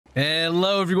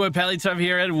Hello everyone, MFPallytime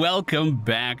here, and welcome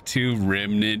back to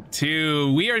Remnant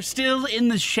 2. We are still in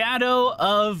the shadow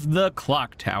of the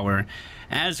clock tower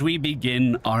as we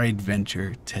begin our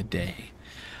adventure today.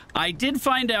 I did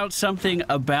find out something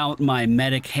about my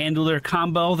medic handler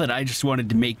combo that I just wanted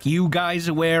to make you guys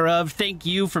aware of. Thank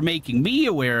you for making me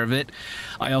aware of it.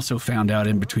 I also found out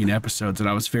in between episodes and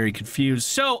I was very confused.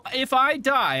 So if I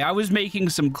die, I was making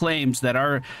some claims that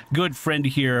our good friend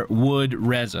here would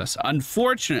res us.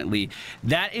 Unfortunately,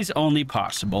 that is only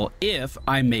possible if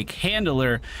I make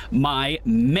handler my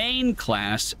main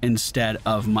class instead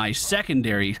of my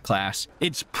secondary class.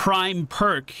 It's prime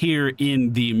perk here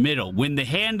in the middle. When the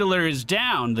handler is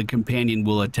down, the companion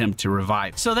will attempt to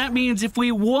revive. So that means if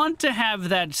we want to have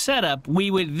that setup, we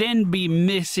would then be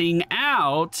missing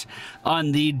out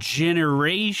on the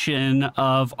generation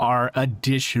of our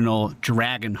additional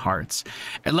dragon hearts.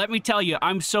 And let me tell you,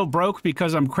 I'm so broke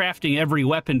because I'm crafting every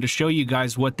weapon to show you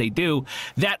guys what they do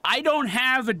that I don't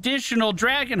have additional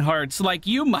dragon hearts like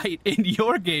you might in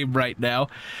your game right now.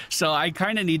 So I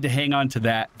kind of need to hang on to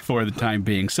that for the time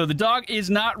being. So the dog is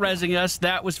not rezzing us.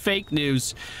 That was fake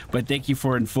news. But thank you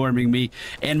for informing me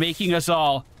and making us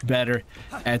all better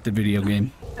at the video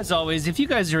game. As always, if you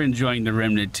guys are enjoying the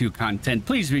Remnant 2 content,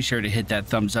 please be sure to hit that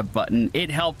thumbs up button.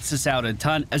 It helps us out a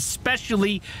ton,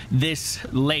 especially this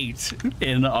late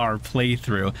in our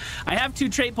playthrough. I have 2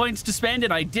 trait points to spend,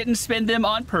 and I didn't spend them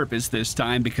on purpose this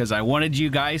time because I wanted you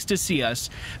guys to see us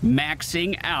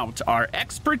maxing out our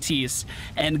expertise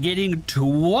and getting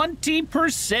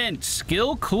 20%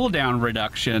 skill cooldown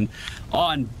reduction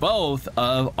on both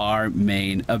of our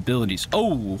main abilities.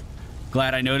 Oh,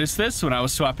 glad I noticed this when I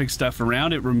was swapping stuff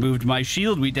around. It removed my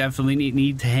shield. We definitely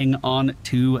need to hang on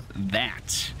to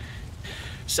that.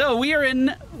 So we are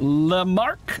in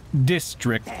Lamarck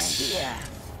District.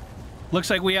 Looks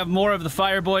like we have more of the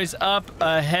fire boys up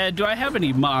ahead. Do I have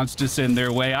any mods to send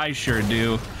their way? I sure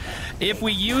do. If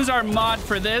we use our mod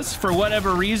for this, for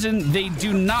whatever reason, they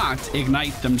do not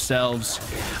ignite themselves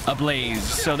ablaze.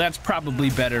 So that's probably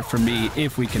better for me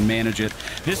if we can manage it.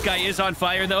 This guy is on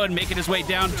fire, though, and making his way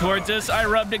down towards us. I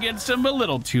rubbed against him a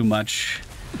little too much.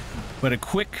 But a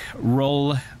quick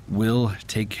roll will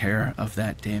take care of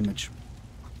that damage.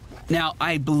 Now,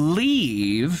 I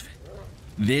believe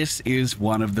this is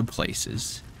one of the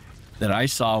places that I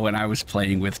saw when I was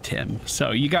playing with Tim.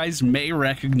 So you guys may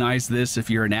recognize this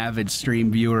if you're an avid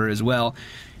stream viewer as well.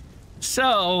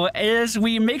 So as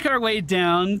we make our way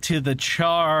down to the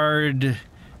charred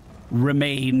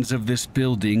remains of this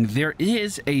building, there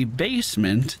is a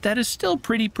basement that is still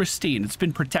pretty pristine. It's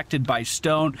been protected by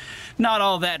stone, not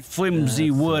all that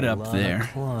flimsy wood up there.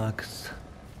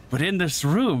 But in this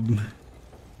room,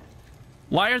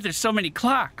 why are there so many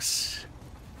clocks?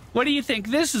 What do you think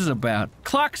this is about?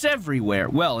 Clocks everywhere.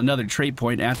 Well, another trait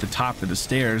point at the top of the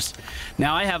stairs.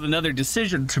 Now I have another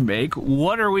decision to make.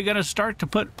 What are we going to start to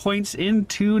put points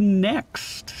into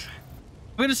next?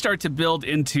 I'm going to start to build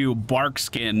into bark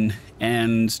skin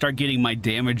and start getting my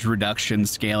damage reduction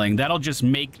scaling. That'll just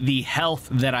make the health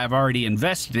that I've already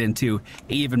invested into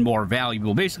even more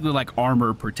valuable. Basically like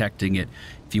armor protecting it,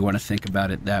 if you want to think about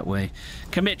it that way.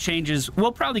 Commit changes,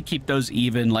 we'll probably keep those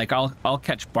even. Like I'll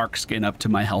catch bark skin up to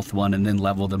my health 1 and then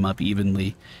level them up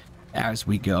evenly as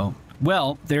we go.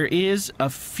 Well, there is a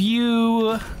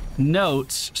few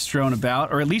notes strewn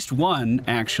about, or at least one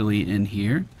actually in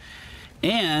here,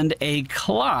 and a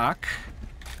clock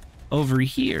over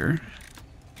here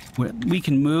where we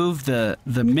can move the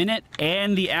minute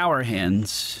and the hour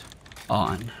hands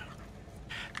on.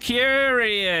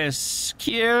 Curious.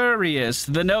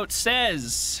 The note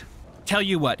says, tell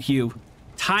you what, Hugh,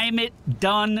 time it,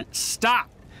 done, stop.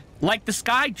 Like the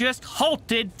sky just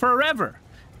halted forever.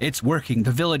 It's working,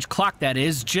 the village clock that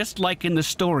is, just like in the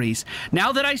stories.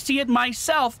 Now that I see it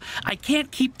myself, I can't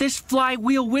keep this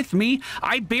flywheel with me.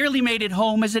 I barely made it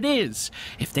home as it is.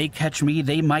 If they catch me,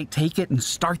 they might take it and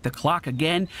start the clock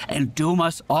again and doom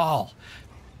us all.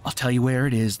 I'll tell you where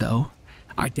it is, though.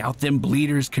 I doubt them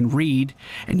bleeders can read,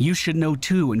 and you should know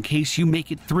too in case you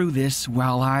make it through this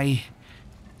while I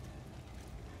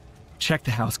check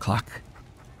the house clock.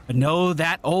 But no,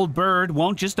 that old bird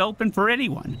won't just open for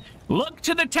anyone. Look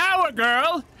to the tower,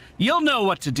 girl! You'll know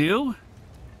what to do.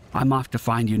 I'm off to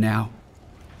find you now.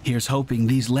 Here's hoping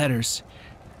these letters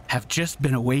have just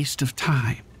been a waste of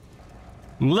time.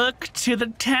 Look to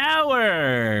the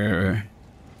tower!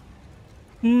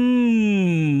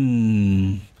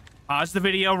 Pause the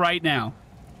video right now.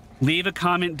 Leave a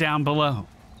comment down below.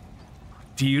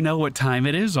 Do you know what time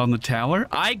it is on the tower?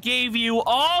 I gave you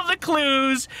all the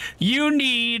clues you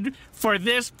need for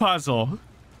this puzzle.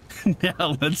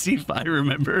 Now, let's see if I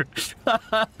remember.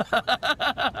 I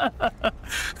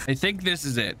think this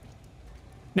is it.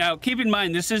 Now, keep in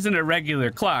mind, this isn't a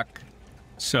regular clock.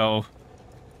 So,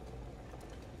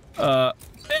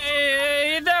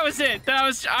 hey, that was it.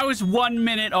 I was 1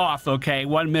 minute off, okay?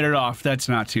 1 minute off. That's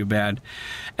not too bad.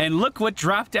 And look what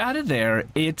dropped out of there.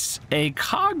 It's a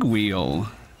cogwheel.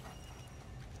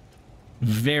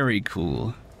 Very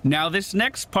cool. Now, this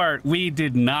next part we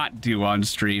did not do on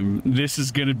stream. This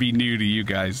is going to be new to you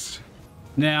guys.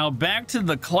 Now, back to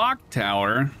the clock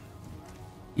tower.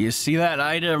 You see that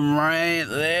item right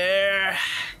there?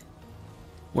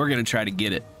 We're going to try to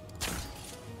get it.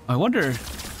 I wonder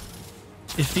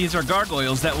if these are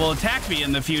gargoyles that will attack me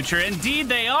in the future. Indeed,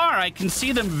 they are. I can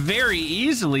see them very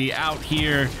easily out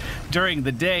here during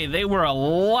the day. They were a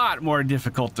lot more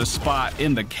difficult to spot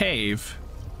in the cave.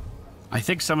 I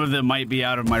think some of them might be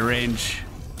out of my range.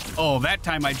 Oh, that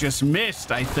time I just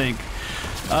missed, I think.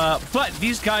 But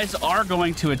these guys are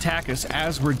going to attack us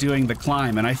as we're doing the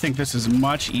climb, and I think this is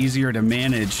much easier to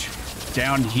manage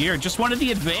down here. Just one of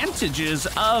the advantages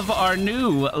of our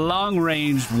new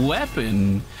long-range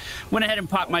weapon. Went ahead and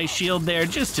popped my shield there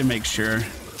just to make sure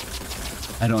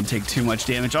I don't take too much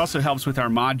damage. Also helps with our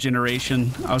mod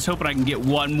generation. I was hoping I can get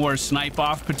one more snipe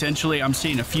off, potentially. I'm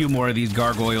seeing a few more of these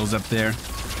gargoyles up there.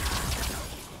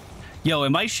 Yo,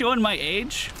 am I showing my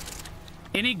age?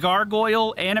 Any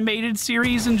gargoyle animated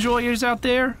series enjoyers out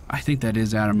there? I think that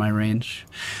is out of my range.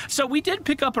 So we did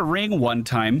pick up a ring one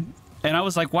time, and I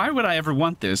was like, why would I ever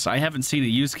want this? I haven't seen a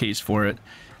use case for it.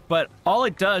 But all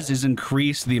it does is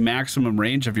increase the maximum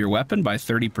range of your weapon by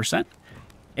 30%.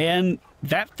 And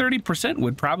that 30%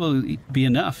 would probably be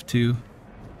enough to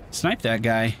snipe that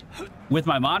guy with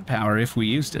my mod power if we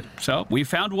used it. So we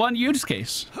found one use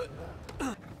case.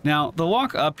 Now, the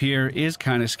walk up here is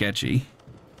kind of sketchy,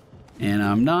 and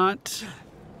I'm not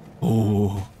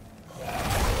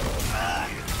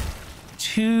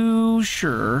too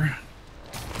sure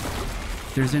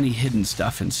if there's any hidden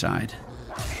stuff inside.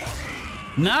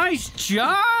 Nice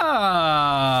job!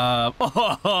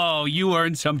 Oh, you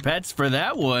earned some pets for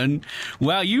that one.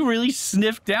 Wow, you really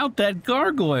sniffed out that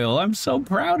gargoyle. I'm so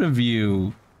proud of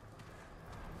you.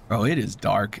 Oh, it is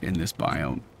dark in this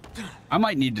biome. I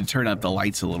might need to turn up the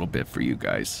lights a little bit for you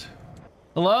guys.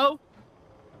 Hello?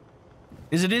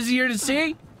 Is it easier to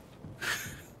see?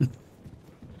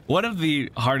 One of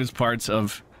the hardest parts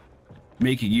of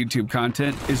making YouTube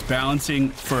content is balancing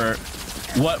for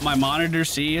what my monitor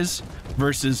sees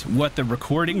versus what the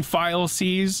recording file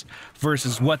sees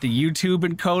versus what the YouTube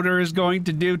encoder is going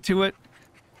to do to it.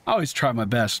 I always try my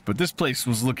best, but this place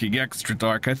was looking extra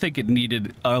dark. I think it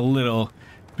needed a little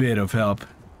bit of help.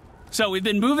 So we've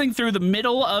been moving through the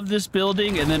middle of this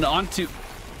building and then onto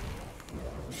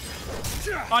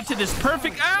this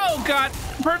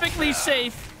perfectly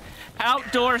safe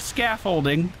outdoor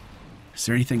scaffolding. Is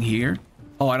there anything here?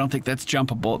 Oh, I don't think that's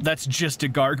jumpable. That's just a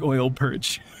gargoyle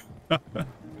perch.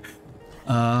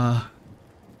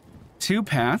 Two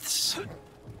paths,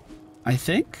 I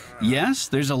think. Yes,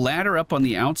 there's a ladder up on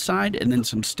the outside and then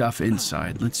some stuff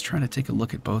inside. Let's try to take a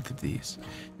look at both of these.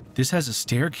 This has a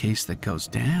staircase that goes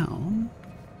down.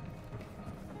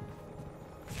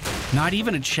 Not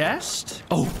even a chest?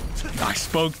 Oh, I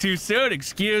spoke too soon.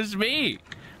 Excuse me.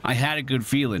 I had a good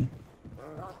feeling.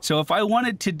 So if I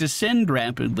wanted to descend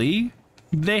rapidly,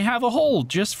 they have a hole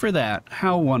just for that.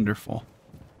 How wonderful.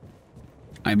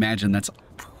 I imagine that's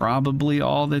probably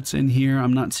all that's in here.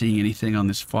 I'm not seeing anything on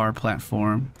this far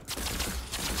platform.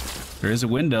 There is a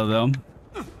window, though.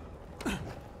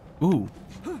 Ooh.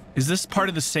 Is this part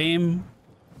of the same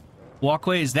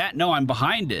walkway? Is that? No, I'm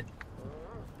behind it.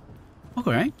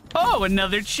 Okay. Oh,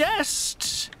 another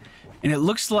chest. And it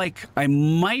looks like I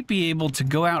might be able to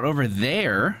go out over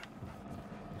there.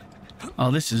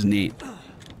 Oh, this is neat.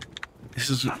 This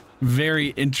is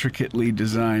very intricately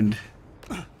designed.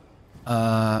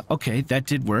 Okay, that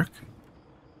did work.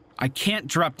 I can't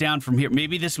drop down from here.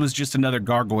 Maybe this was just another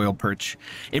gargoyle perch.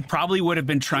 It probably would have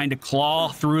been trying to claw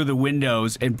through the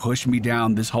windows and push me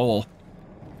down this hole.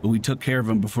 But we took care of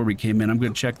him before we came in. I'm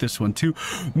going to check this one too.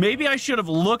 Maybe I should have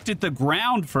looked at the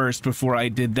ground first before I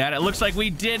did that. It looks like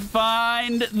we did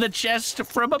find the chest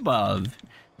from above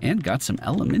and got some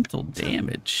elemental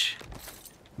damage.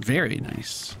 Very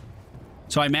nice.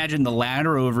 So I imagine the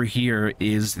ladder over here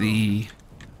is the...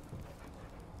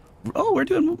 Oh, we're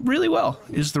doing really well.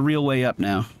 Is the real way up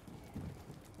now.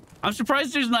 I'm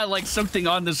surprised there's not like something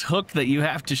on this hook that you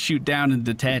have to shoot down and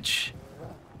detach.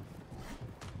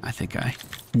 I think I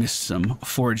missed some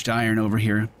forged iron over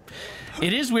here.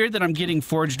 It is weird that I'm getting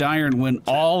forged iron when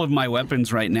all of my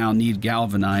weapons right now need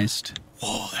galvanized.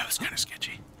 Whoa, that was kind of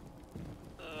sketchy.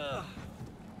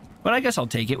 But I guess I'll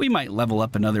take it. We might level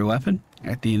up another weapon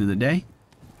at the end of the day.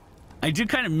 I do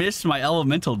kind of miss my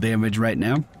elemental damage right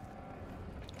now.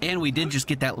 And we did just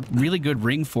get that really good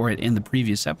ring for it in the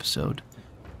previous episode.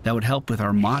 That would help with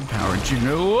our mod power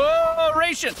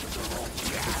generation.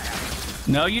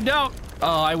 No, you don't.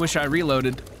 Oh, I wish I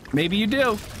reloaded. Maybe you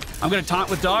do. I'm going to taunt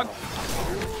with dog.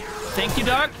 Thank you,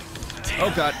 dog.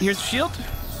 Oh, God. Here's the shield.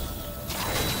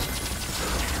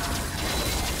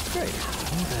 Great.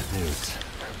 That news.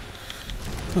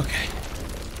 Okay.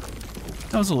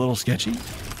 That was a little sketchy.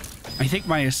 I think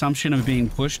my assumption of being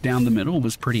pushed down the middle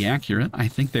was pretty accurate. I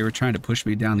think they were trying to push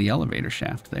me down the elevator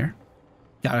shaft there.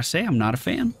 Gotta say, I'm not a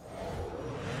fan.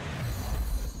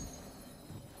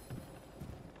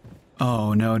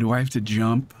 Oh, no. Do I have to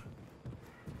jump?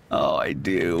 Oh, I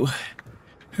do.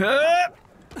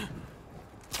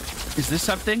 Is this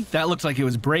something? That looks like it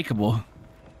was breakable.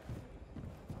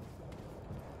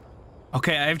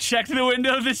 Okay, I've checked the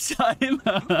window this time.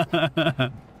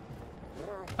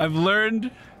 I've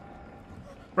learned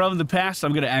from the past.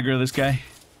 I'm gonna aggro this guy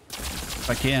if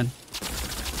I can.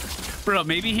 Bro,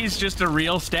 maybe he's just a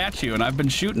real statue and I've been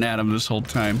shooting at him this whole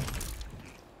time.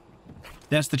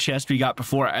 That's the chest we got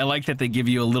before. I like that they give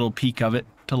you a little peek of it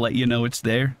to let you know it's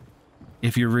there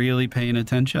if you're really paying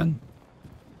attention.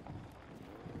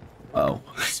 Oh,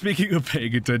 speaking of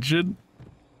paying attention,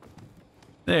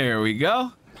 there we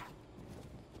go.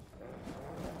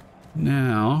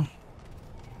 Now,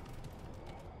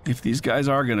 if these guys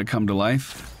are going to come to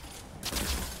life...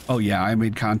 Oh, yeah, I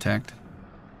made contact.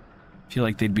 I feel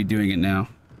like they'd be doing it now.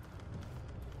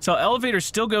 So, elevator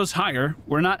still goes higher.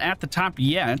 We're not at the top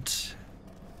yet.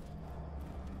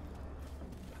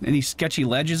 Any sketchy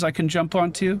ledges I can jump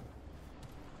onto?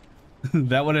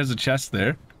 That one has a chest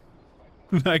there.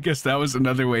 I guess that was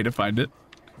another way to find it.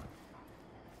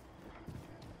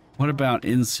 What about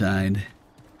inside?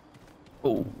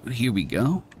 Oh, here we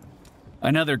go.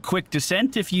 Another quick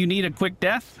descent if you need a quick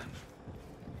death.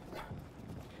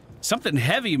 Something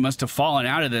heavy must have fallen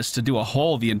out of this to do a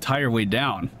hole the entire way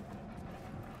down.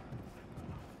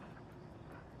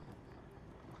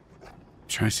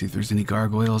 Try to see if there's any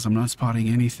gargoyles. I'm not spotting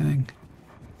anything.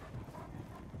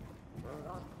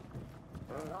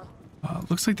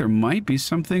 Looks like there might be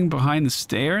something behind the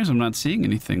stairs. I'm not seeing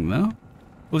anything, though.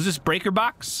 Was this breaker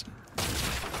box?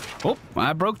 Oh,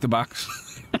 I broke the box.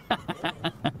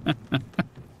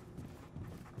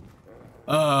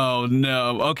 Oh,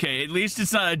 no. Okay, at least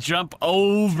it's not a jump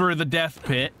over the death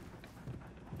pit.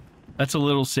 That's a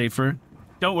little safer.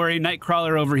 Don't worry,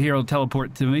 Nightcrawler over here will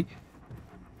teleport to me.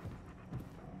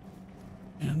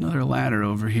 Another ladder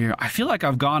over here. I feel like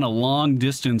I've gone a long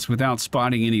distance without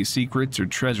spotting any secrets or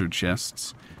treasure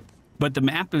chests. But the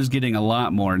map is getting a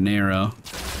lot more narrow.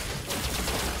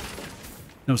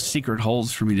 No secret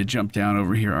holes for me to jump down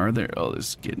over here, are there? Oh, this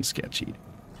is getting sketchy.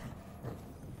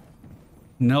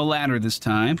 No ladder this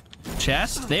time.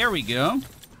 Chest, there we go.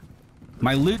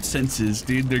 My loot senses,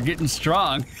 dude, they're getting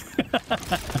strong.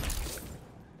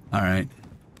 All right.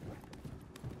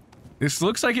 This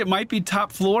looks like it might be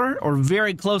top floor or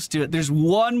very close to it. There's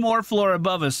one more floor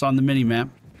above us on the mini-map.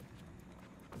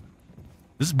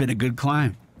 This has been a good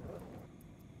climb.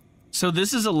 So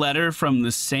this is a letter from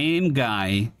the same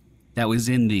guy that was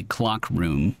in the clock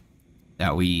room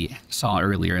that we saw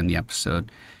earlier in the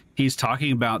episode. He's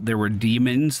talking about there were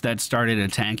demons that started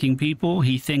attacking people.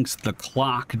 He thinks the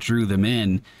clock drew them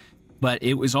in, but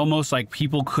it was almost like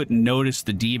people couldn't notice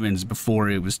the demons before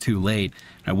it was too late.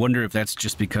 I wonder if that's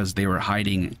just because they were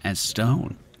hiding as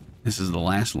stone. This is the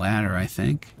last ladder, I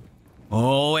think.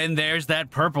 Oh, and there's that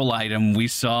purple item we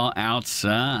saw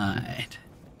outside.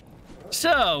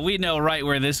 So, we know right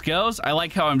where this goes. I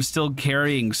like how I'm still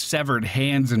carrying severed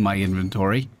hands in my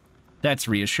inventory. That's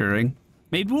reassuring.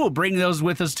 Maybe we'll bring those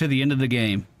with us to the end of the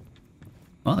game.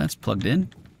 Well, that's plugged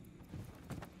in.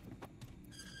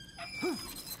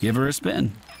 Give her a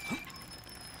spin.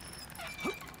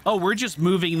 Oh, we're just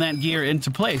moving that gear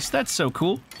into place. That's so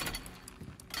cool.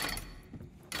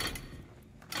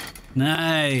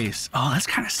 Nice. Oh, that's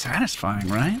kind of satisfying,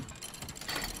 right?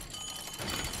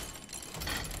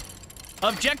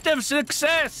 Objective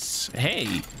success!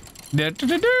 Hey.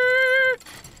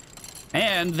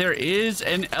 And there is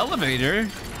an elevator.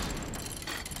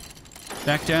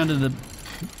 Back down to the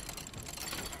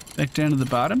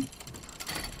bottom.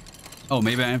 Oh,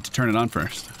 maybe I have to turn it on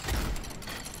first.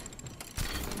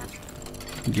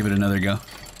 Give it another go.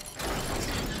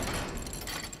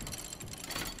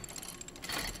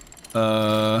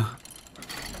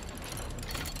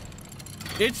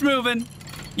 It's moving.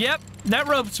 Yep, that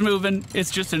rope's moving. It's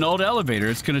just an old elevator.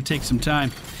 It's gonna take some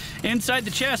time. Inside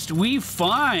the chest, we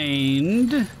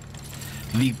find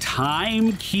The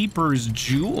Timekeeper's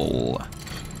Jewel.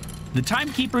 The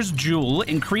Timekeeper's Jewel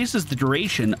increases the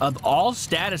duration of all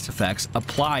status effects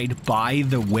applied by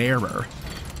the wearer.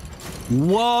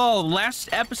 Whoa, last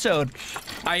episode,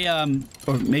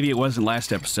 or maybe it wasn't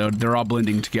last episode. They're all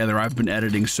blending together. I've been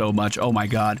editing so much. Oh my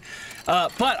God.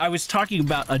 But I was talking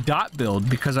about a dot build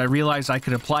because I realized I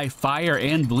could apply fire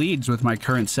and bleeds with my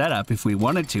current setup if we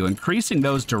wanted to. Increasing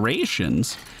those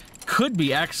durations could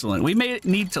be excellent. We may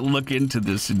need to look into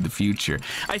this in the future.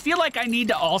 I feel like I need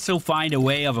to also find a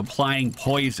way of applying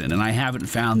poison, and I haven't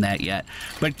found that yet.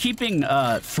 But keeping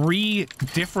 3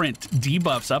 different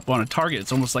debuffs up on a target,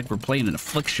 it's almost like we're playing an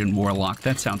Affliction Warlock.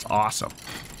 That sounds awesome.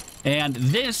 And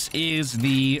this is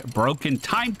the broken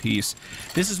timepiece.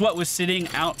 This is what was sitting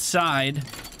outside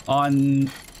on...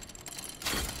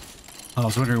 I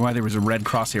was wondering why there was a red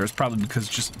crosshair. It's probably because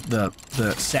just the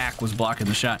sack was blocking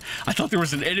the shot. I thought there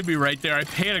was an enemy right there. I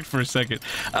panicked for a second.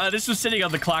 This was sitting on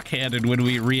the clock hand, and when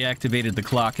we reactivated the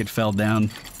clock, it fell down.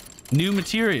 New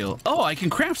material. Oh, I can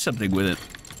craft something with it.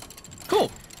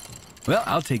 Cool. Well,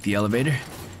 I'll take the elevator.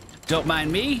 Don't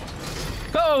mind me.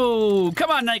 Oh, come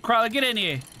on, Nightcrawler, get in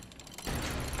here.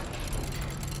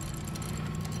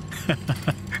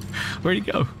 Where'd he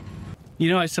go? You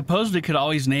know, I suppose we could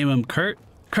always name him Kurt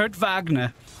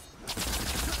Wagner.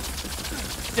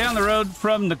 Down the road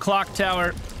from the clock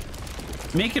tower,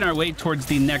 making our way towards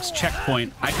the next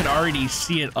checkpoint. I could already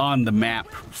see it on the map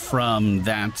from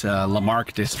that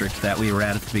Lamarck district that we were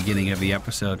at the beginning of the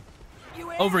episode.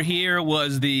 Over here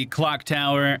was the clock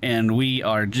tower, and we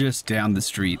are just down the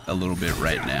street a little bit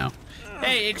right now.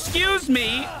 Hey, excuse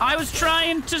me, I was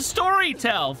trying to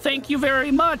storytell. Thank you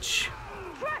very much.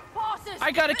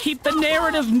 I gotta keep the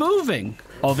narrative moving.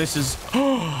 Oh, this is...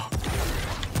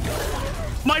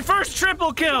 my first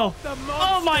triple kill!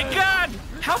 Oh my God!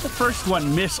 How'd the first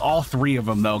one miss all 3 of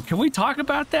them, though? Can we talk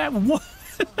about that? What?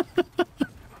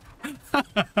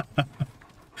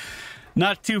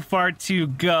 Not too far to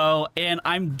go, and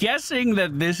I'm guessing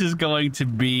that this is going to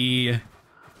be...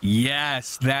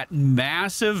 Yes, that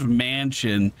massive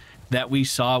mansion that we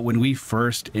saw when we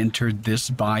first entered this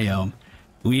biome.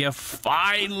 We have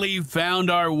finally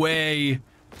found our way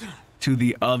to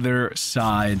the other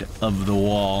side of the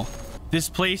wall. This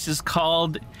place is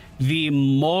called the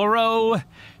Moro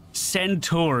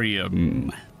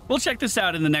Centurium. We'll check this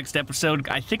out in the next episode.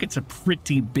 I think it's a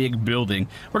pretty big building.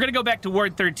 We're gonna go back to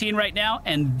Ward 13 right now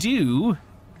and do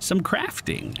some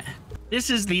crafting. This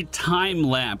is the time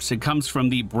lapse. It comes from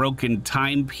the broken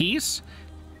timepiece.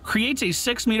 Creates a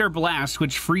 6-meter blast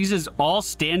which freezes all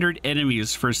standard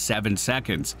enemies for 7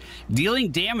 seconds. Dealing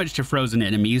damage to frozen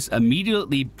enemies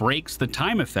immediately breaks the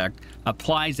time effect,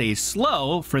 applies a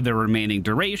slow for the remaining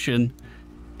duration.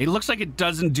 It looks like it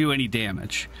doesn't do any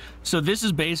damage. So this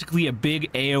is basically a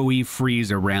big AoE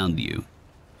freeze around you.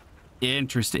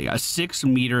 Interesting, a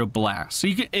 6-meter blast. So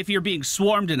you can, if you're being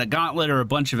swarmed in a gauntlet or a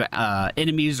bunch of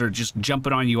enemies are just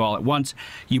jumping on you all at once,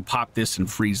 you pop this and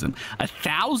freeze them.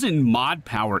 1,000 mod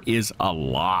power is a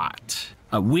lot.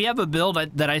 We have a build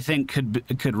that I think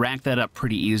could rack that up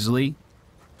pretty easily.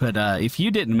 But if you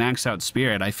didn't max out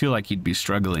Spirit, I feel like you'd be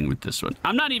struggling with this one.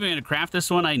 I'm not even going to craft this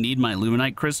one. I need my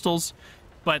Luminite crystals.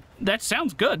 But that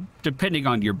sounds good, depending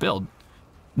on your build.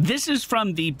 This is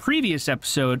from the previous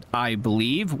episode, I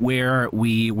believe, where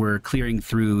we were clearing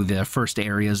through the first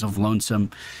areas of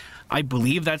Lonesome. I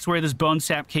believe that's where this bone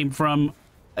sap came from.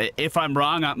 If I'm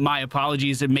wrong, my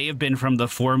apologies. It may have been from the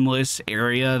formless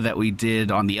area that we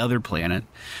did on the other planet.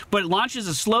 But it launches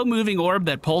a slow-moving orb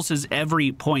that pulses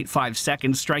every 0.5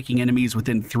 seconds, striking enemies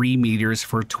within 3 meters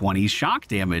for 20 shock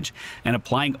damage and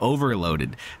applying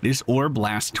overloaded. This orb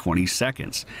lasts 20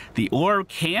 seconds. The orb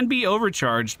can be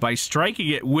overcharged by striking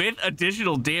it with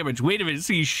additional damage. Wait a minute,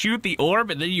 so you shoot the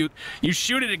orb and then you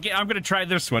shoot it again. I'm going to try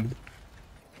this one.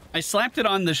 I slapped it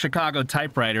on the Chicago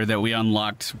typewriter that we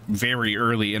unlocked very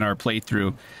early in our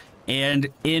playthrough. And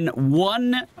in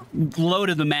one load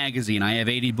of the magazine, I have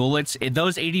 80 bullets.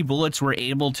 Those 80 bullets were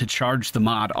able to charge the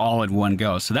mod all in one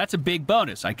go. So that's a big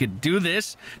bonus. I could do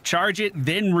this, charge it,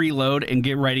 then reload, and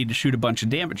get ready to shoot a bunch of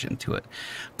damage into it.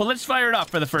 But let's fire it off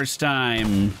for the first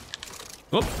time.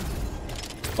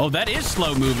 Oh, that is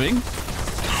slow moving.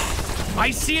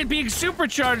 I see it being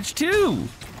supercharged too.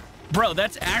 Bro,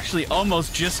 that's actually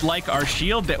almost just like our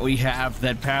shield that we have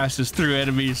that passes through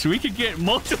enemies. So we could get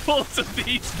multiples of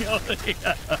these going.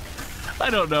 I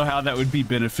don't know how that would be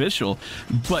beneficial,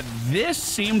 but this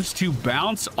seems to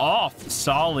bounce off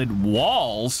solid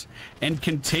walls and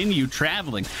continue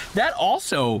traveling. That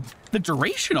also, the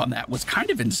duration on that was kind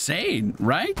of insane,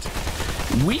 right?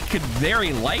 We could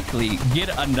very likely get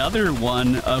another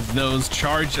one of those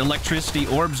charged electricity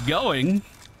orbs going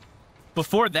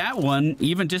before that one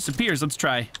even disappears. Let's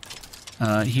try.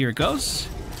 Here it goes.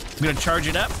 I'm gonna charge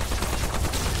it up.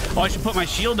 Oh, I should put my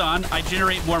shield on. I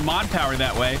generate more mod power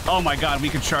that way. Oh my god, we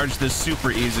could charge this super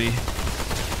easy.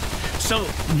 So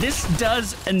this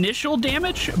does initial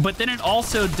damage, but then it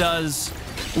also does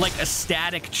like a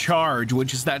static charge,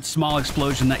 which is that small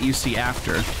explosion that you see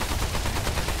after.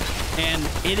 And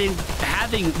it is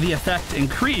having the effect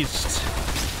increased.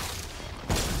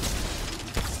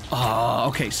 Oh,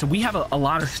 okay, so we have a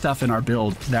lot of stuff in our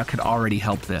build that could already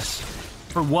help this.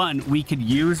 For one, we could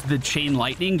use the chain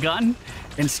lightning gun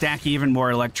and stack even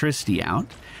more electricity out.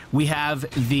 We have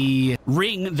the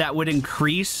ring that would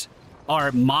increase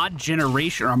our mod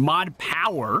generation, our mod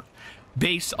power,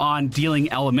 based on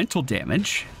dealing elemental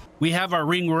damage. We have our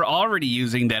ring we're already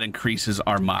using that increases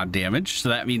our mod damage, so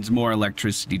that means more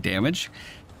electricity damage.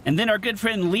 And then our good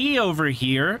friend Lee over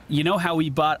here, you know how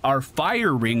we bought our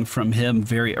fire ring from him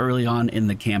very early on in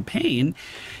the campaign?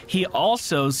 He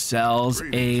also sells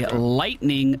a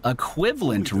lightning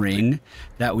equivalent ring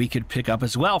that we could pick up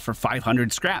as well for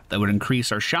 500 scrap that would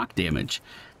increase our shock damage.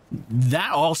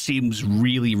 That all seems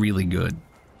really, really good.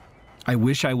 I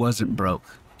wish I wasn't broke.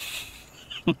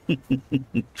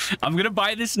 I'm gonna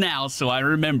buy this now so I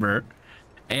remember.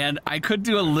 And I could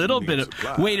do a little bit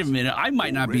of... Wait a minute. I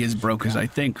might not be as broke as I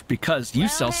think because you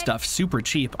sell stuff super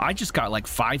cheap. I just got like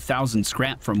 5,000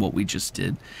 scrap from what we just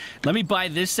did. Let me buy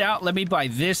this out. Let me buy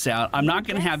this out. I'm not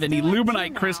going to have any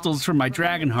Luminite crystals for my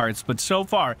Dragon Hearts, but so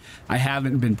far, I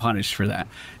haven't been punished for that.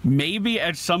 Maybe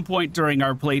at some point during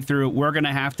our playthrough, we're going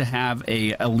to have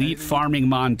a elite farming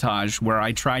montage where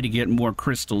I try to get more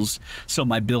crystals so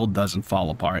my build doesn't fall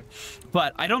apart.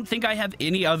 But I don't think I have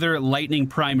any other lightning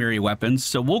primary weapons,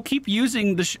 so we'll keep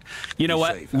using the... You know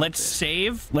what? Let's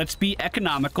save. Let's be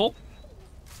economical.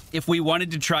 If we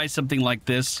wanted to try something like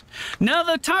this. No,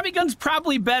 the Tommy gun's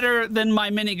probably better than my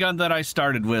minigun that I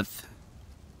started with.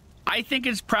 I think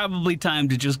it's probably time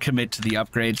to just commit to the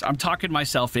upgrades. I'm talking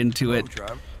myself into it.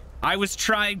 I was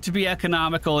trying to be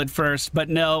economical at first, but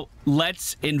no,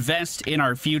 let's invest in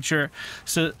our future.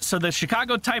 So the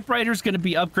Chicago typewriter is going to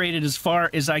be upgraded as far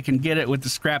as I can get it with the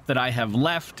scrap that I have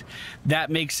left.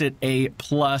 That makes it a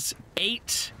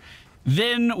 +8.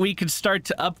 Then we can start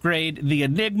to upgrade the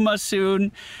Enigma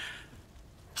soon.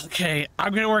 Okay,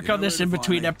 I'm going to work on this in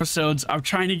between episodes. I'm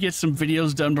trying to get some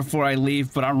videos done before I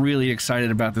leave, but I'm really excited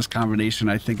about this combination.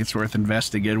 I think it's worth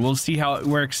investing in. We'll see how it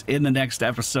works in the next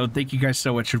episode. Thank you guys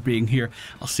so much for being here.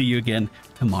 I'll see you again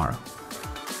tomorrow.